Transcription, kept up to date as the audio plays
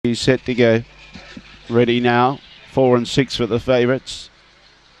He's set to go. Ready now. 4 and 6 for the favourites.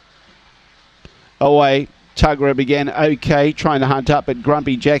 Away. Tuggerah began okay, trying to hunt up, but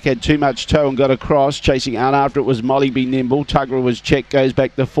Grumpy Jack had too much toe and got across. Chasing out after it was Molly Be Nimble. Tuggerah was checked, goes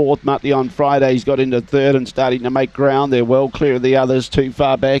back to 4th. Muttley on Friday's got into 3rd and starting to make ground. They're well clear of the others. Too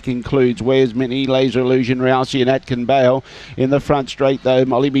far back includes Where's Minnie, Laser Illusion, Rousey and Atkin Bale. In the front straight though,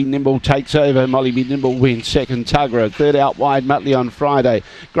 Molly Be Nimble takes over. Molly Be Nimble wins. 2nd Tuggerah. 3rd out wide, Muttley on Friday.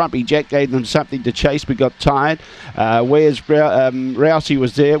 Grumpy Jack gave them something to chase but got tired. Rousey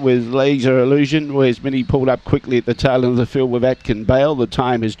was there with Laser Illusion. Where's Minnie pulled up quickly at the tail of the field with Atkin Bale. The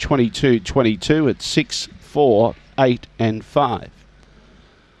time is 22:22 at 6, 4, 8 and 5.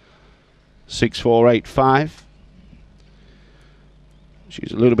 6, 4, 8, 5.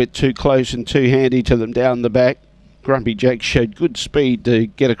 She's a little bit too close and too handy to them down the back. Grumpy Jack showed good speed to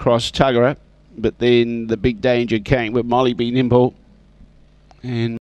get across Tuggerah, but then the big danger came with Molly Be Nimble and